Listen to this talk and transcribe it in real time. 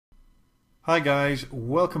Hi guys,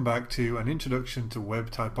 welcome back to an Introduction to Web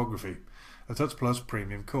Typography, a Touch Plus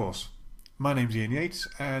premium course. My name's Ian Yates,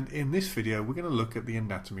 and in this video we're going to look at the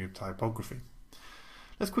anatomy of typography.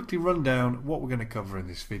 Let's quickly run down what we're going to cover in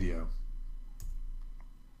this video.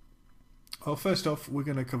 Well, first off, we're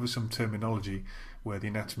going to cover some terminology where the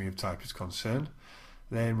anatomy of type is concerned.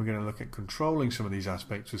 Then we're going to look at controlling some of these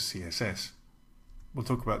aspects with CSS. We'll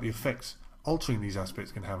talk about the effects altering these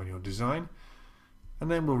aspects can have on your design, and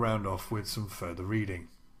then we'll round off with some further reading.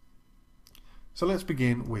 So let's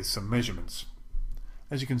begin with some measurements.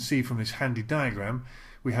 As you can see from this handy diagram,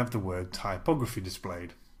 we have the word typography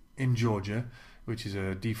displayed in Georgia, which is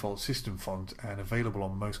a default system font and available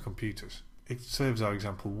on most computers. It serves our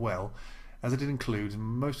example well, as it includes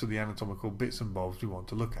most of the anatomical bits and bobs we want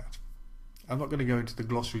to look at. I'm not going to go into the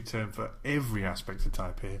glossary term for every aspect of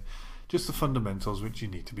type here, just the fundamentals which you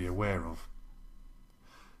need to be aware of.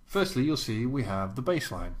 Firstly, you'll see we have the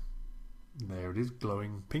baseline. There it is,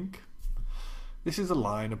 glowing pink. This is the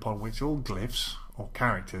line upon which all glyphs, or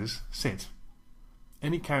characters, sit.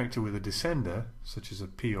 Any character with a descender, such as a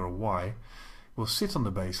P or a Y, will sit on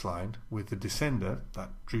the baseline with the descender, that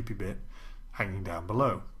droopy bit, hanging down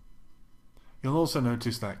below. You'll also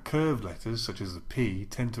notice that curved letters, such as the P,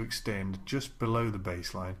 tend to extend just below the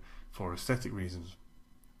baseline for aesthetic reasons.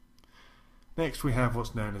 Next we have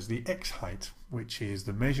what's known as the X height, which is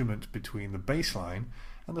the measurement between the baseline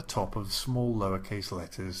and the top of small lowercase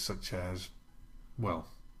letters such as, well,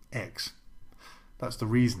 X. That's the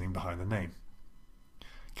reasoning behind the name.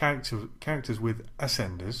 Characters with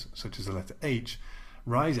ascenders, such as the letter H,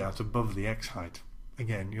 rise out above the X height.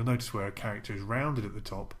 Again, you'll notice where a character is rounded at the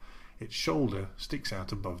top, its shoulder sticks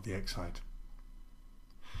out above the X height.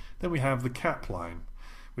 Then we have the cap line,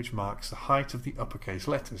 which marks the height of the uppercase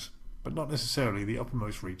letters, but not necessarily the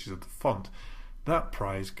uppermost reaches of the font. That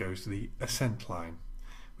prize goes to the ascent line,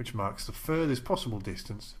 which marks the furthest possible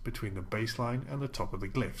distance between the baseline and the top of the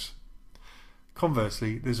glyphs.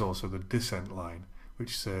 Conversely, there's also the descent line,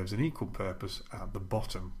 which serves an equal purpose at the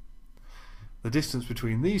bottom. The distance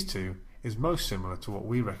between these two is most similar to what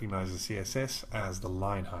we recognize in CSS as the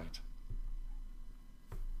line height.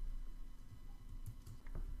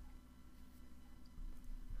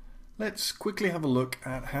 Let's quickly have a look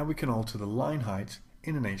at how we can alter the line height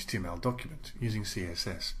in an HTML document using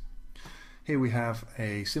CSS. Here we have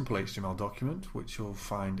a simple HTML document which you'll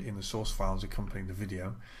find in the source files accompanying the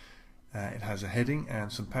video. It has a heading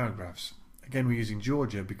and some paragraphs. Again, we're using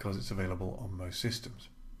Georgia because it's available on most systems.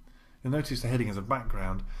 You'll notice the heading has a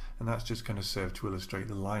background, and that's just going to serve to illustrate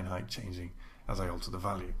the line height changing as I alter the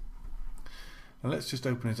value. Now let's just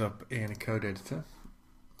open it up in a code editor.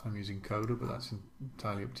 I'm using Coda, but that's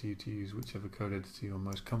entirely up to you to use whichever code editor you're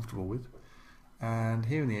most comfortable with. And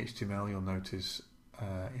here in the HTML you'll notice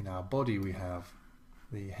in our body we have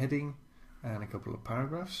the heading and a couple of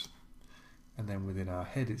paragraphs, and then within our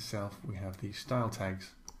head itself we have the style tags,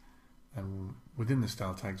 and within the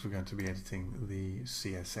style tags we're going to be editing the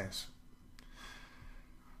CSS.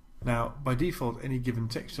 Now by default any given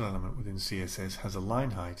textual element within CSS has a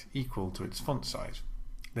line height equal to its font size.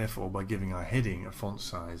 Therefore, by giving our heading a font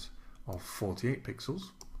size of 48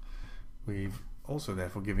 pixels, we've also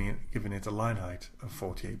therefore given it a line height of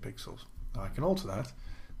 48 pixels. Now I can alter that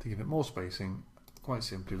to give it more spacing quite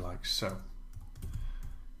simply like so.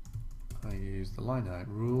 I use the line height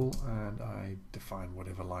rule and I define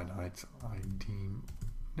whatever line height I deem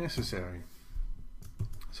necessary.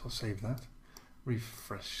 So I'll save that,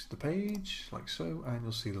 refresh the page like so, and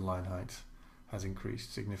you'll see the line height has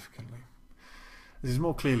increased significantly. This is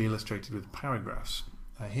more clearly illustrated with paragraphs.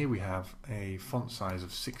 Here we have a font size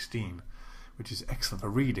of 16, which is excellent for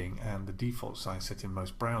reading and the default size set in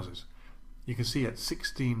most browsers. You can see at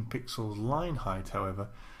 16 pixels line height, however,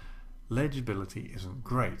 legibility isn't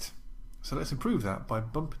great. So let's improve that by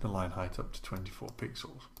bumping the line height up to 24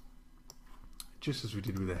 pixels. Just as we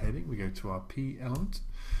did with the heading, we go to our P element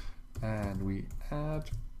and we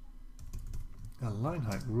add a line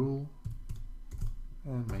height rule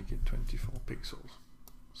and make it 24 pixels.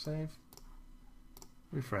 Save,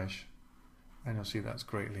 refresh, and you'll see that's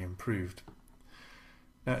greatly improved.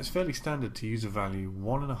 Now it's fairly standard to use a value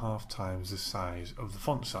 1.5 times the size of the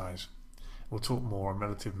font size. We'll talk more on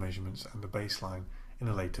relative measurements and the baseline in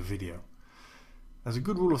a later video. As a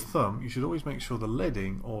good rule of thumb, you should always make sure the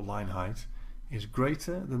leading or line height is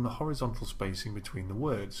greater than the horizontal spacing between the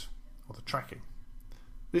words, or the tracking.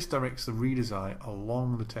 This directs the reader's eye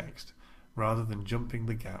along the text, rather than jumping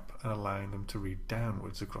the gap and allowing them to read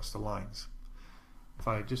downwards across the lines. If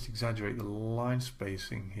I just exaggerate the line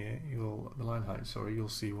spacing here, the line height, sorry, you'll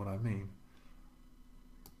see what I mean.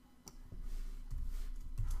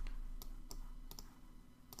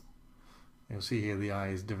 You'll see here the eye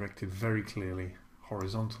is directed very clearly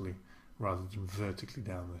horizontally rather than vertically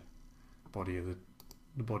down the body of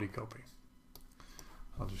the body copy.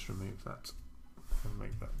 I'll just remove that and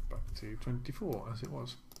make that back to 24 as it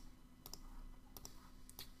was.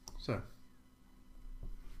 So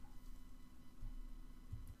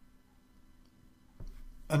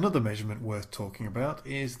another measurement worth talking about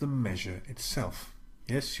is the measure itself.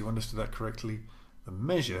 Yes, you understood that correctly. The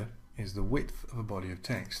measure is the width of a body of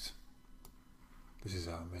text. This is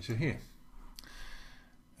our measure here.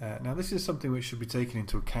 Now this is something which should be taken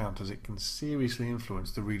into account as it can seriously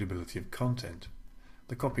influence the readability of content.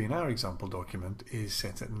 The copy in our example document is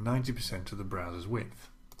set at 90% of the browser's width,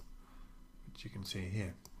 which you can see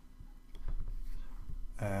here.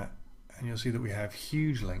 And you'll see that we have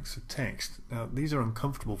huge lengths of text. Now these are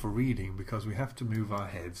uncomfortable for reading because we have to move our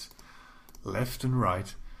heads left and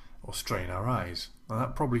right or strain our eyes. Now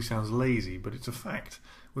that probably sounds lazy, but it's a fact.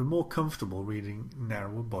 We're more comfortable reading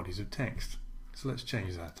narrower bodies of text. So let's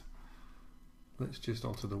change that. Let's just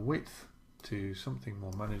alter the width to something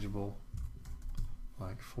more manageable,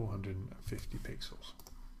 like 450 pixels.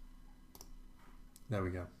 There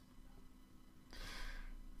we go.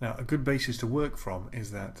 Now a good basis to work from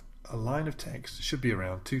is that a line of text should be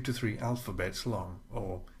around 2 to 3 alphabets long,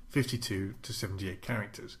 or 52 to 78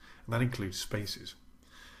 characters, and that includes spaces.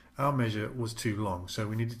 Our measure was too long, so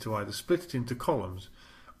we needed to either split it into columns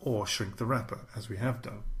or shrink the wrapper, as we have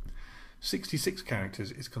done. 66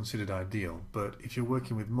 characters is considered ideal, but if you're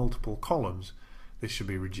working with multiple columns, this should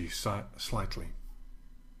be reduced slightly.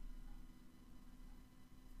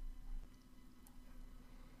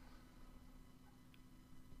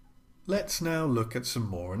 Let's now look at some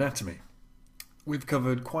more anatomy. We've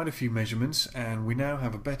covered quite a few measurements, and we now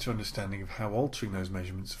have a better understanding of how altering those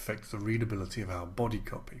measurements affects the readability of our body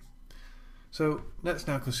copy. So let's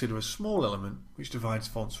now consider a small element which divides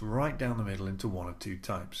fonts right down the middle into one of two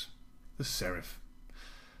types: the serif.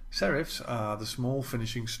 Serifs are the small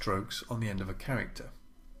finishing strokes on the end of a character.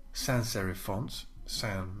 Sans serif fonts,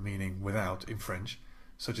 sans meaning without in French,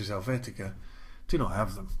 such as Helvetica, do not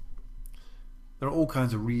have them. There are all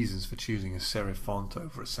kinds of reasons for choosing a serif font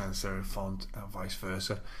over a sans serif font and vice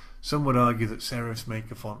versa. Some would argue that serifs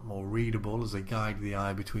make a font more readable as they guide the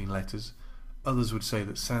eye between letters. Others would say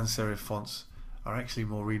that sans serif fonts are actually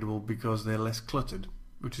more readable because they're less cluttered,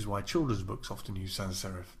 which is why children's books often use sans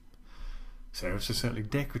serif. Serifs are certainly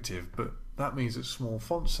decorative, but that means at small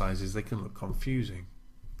font sizes they can look confusing.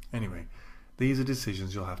 Anyway, these are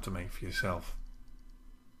decisions you'll have to make for yourself.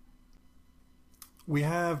 We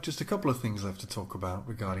have just a couple of things left to talk about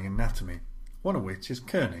regarding anatomy, one of which is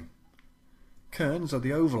kerning. Kerns are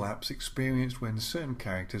the overlaps experienced when certain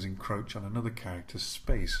characters encroach on another character's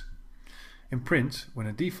space. In print, when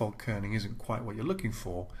a default kerning isn't quite what you're looking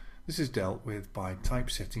for, this is dealt with by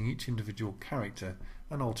typesetting each individual character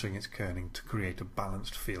and altering its kerning to create a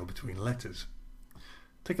balanced feel between letters.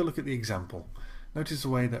 Take a look at the example. Notice the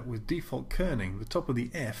way that with default kerning, the top of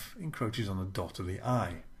the F encroaches on the dot of the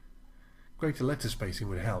I. Greater letter spacing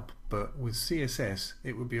would help, but with CSS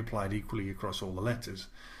it would be applied equally across all the letters,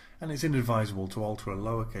 and it's inadvisable to alter a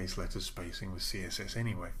lowercase letter spacing with CSS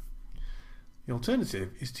anyway. The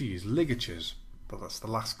alternative is to use ligatures, but that's the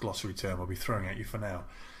last glossary term I'll be throwing at you for now.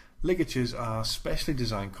 Ligatures are specially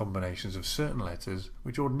designed combinations of certain letters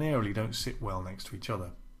which ordinarily don't sit well next to each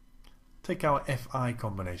other. Take our FI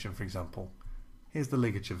combination for example. Here's the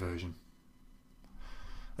ligature version.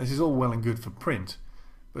 This is all well and good for print,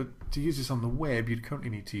 but to use this on the web you'd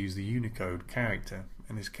currently need to use the Unicode character,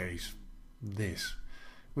 in this case this,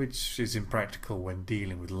 which is impractical when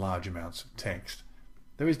dealing with large amounts of text.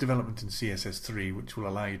 There is development in CSS3 which will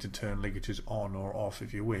allow you to turn ligatures on or off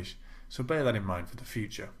if you wish, so bear that in mind for the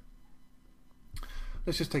future.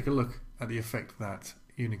 Let's just take a look at the effect that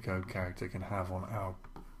Unicode character can have on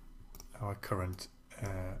our current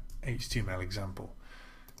HTML example.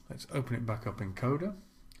 Let's open it back up in Coda.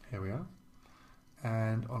 Here we are.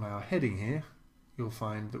 And on our heading here, you'll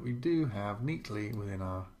find that we do have neatly within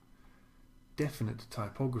our definite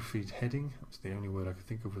typography heading. That's the only word I could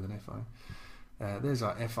think of with an FI. There's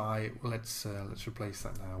our FI. Let's replace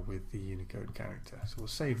that now with the Unicode character. So we'll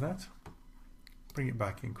save that, bring it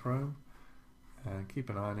back in Chrome, and keep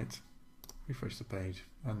an eye on it. Refresh the page,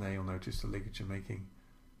 and there you'll notice the ligature making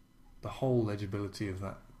the whole legibility of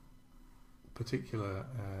that particular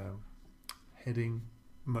heading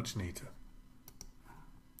much neater.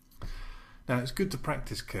 Now it's good to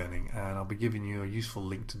practice kerning, and I'll be giving you a useful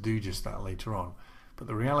link to do just that later on, but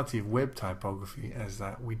the reality of web typography is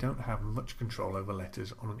that we don't have much control over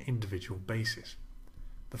letters on an individual basis.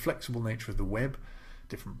 The flexible nature of the web,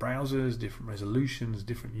 different browsers, different resolutions,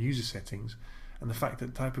 different user settings, and the fact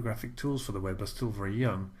that typographic tools for the web are still very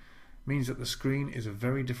young means that the screen is a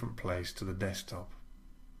very different place to the desktop.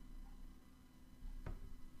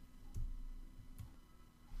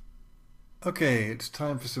 Okay, it's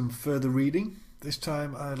time for some further reading. This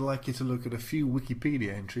time I'd like you to look at a few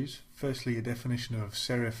Wikipedia entries. Firstly, a definition of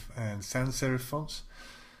serif and sans serif fonts.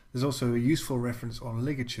 There's also a useful reference on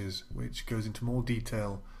ligatures, which goes into more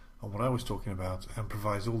detail on what I was talking about and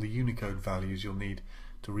provides all the Unicode values you'll need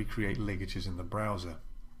to recreate ligatures in the browser.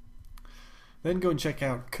 Then go and check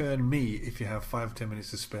out Kern Me if you have 5 or 10 minutes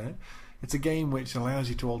to spare. It's a game which allows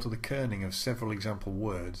you to alter the kerning of several example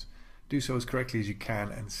words. Do so as correctly as you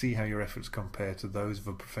can and see how your efforts compare to those of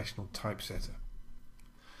a professional typesetter.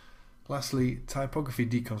 Lastly, Typography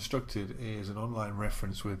Deconstructed is an online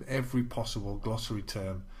reference with every possible glossary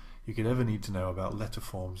term you could ever need to know about letter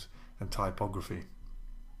forms and typography.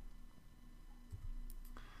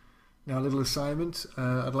 Now, a little assignment.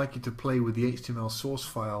 I'd like you to play with the HTML source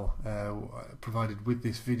file provided with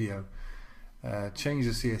this video. Change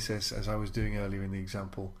the CSS as I was doing earlier in the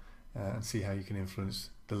example and see how you can influence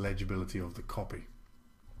the legibility of the copy.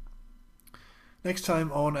 Next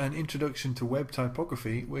time on An Introduction to Web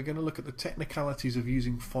Typography, we're going to look at the technicalities of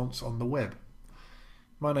using fonts on the web.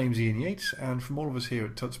 My name's Ian Yates, and from all of us here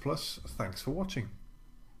at Tuts Plus, thanks for watching.